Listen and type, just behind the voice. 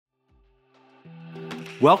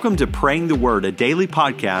Welcome to Praying the Word, a daily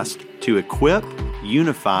podcast to equip,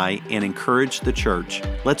 unify, and encourage the church.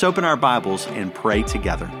 Let's open our Bibles and pray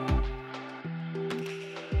together.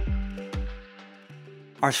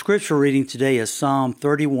 Our scripture reading today is Psalm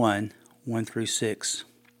 31, 1 through 6.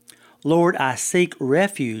 Lord, I seek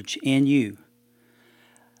refuge in you.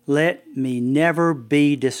 Let me never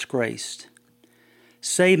be disgraced.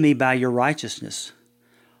 Save me by your righteousness.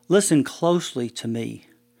 Listen closely to me.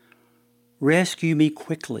 Rescue me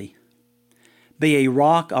quickly. Be a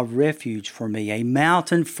rock of refuge for me, a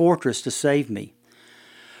mountain fortress to save me.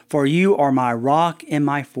 For you are my rock and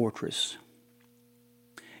my fortress.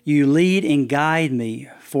 You lead and guide me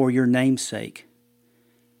for your name's sake.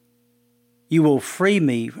 You will free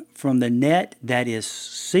me from the net that is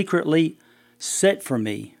secretly set for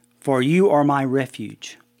me, for you are my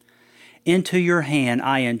refuge. Into your hand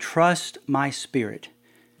I entrust my spirit.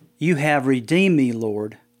 You have redeemed me,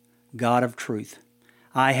 Lord, God of truth.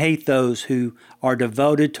 I hate those who are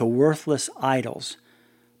devoted to worthless idols,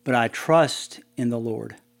 but I trust in the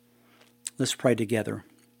Lord. Let's pray together.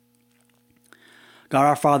 God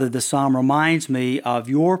our Father, the psalm reminds me of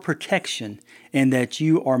your protection and that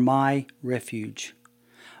you are my refuge.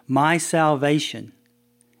 My salvation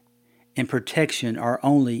and protection are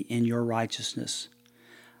only in your righteousness.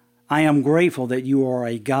 I am grateful that you are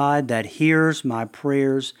a God that hears my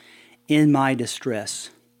prayers in my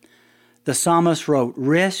distress. The psalmist wrote,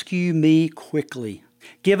 "Rescue me quickly."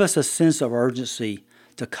 Give us a sense of urgency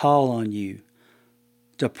to call on you,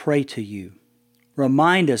 to pray to you.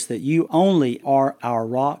 Remind us that you only are our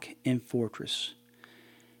rock and fortress.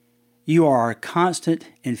 You are our constant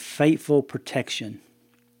and faithful protection.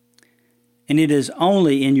 And it is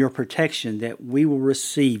only in your protection that we will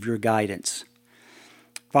receive your guidance.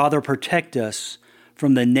 Father, protect us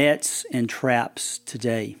from the nets and traps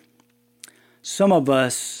today. Some of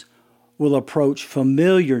us will approach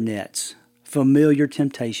familiar nets, familiar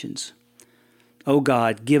temptations. Oh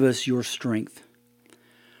God, give us your strength.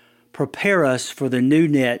 Prepare us for the new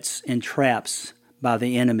nets and traps by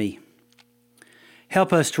the enemy.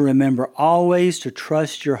 Help us to remember always to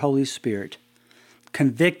trust your Holy Spirit.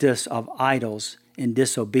 Convict us of idols and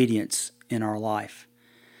disobedience in our life.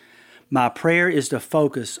 My prayer is to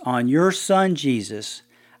focus on your Son Jesus,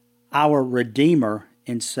 our Redeemer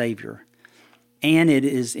and Savior. And it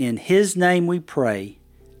is in His name we pray.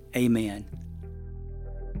 Amen.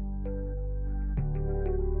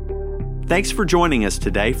 Thanks for joining us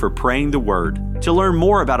today for Praying the Word. To learn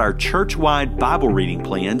more about our church-wide Bible reading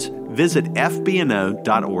plans, visit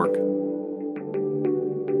FBNO.org.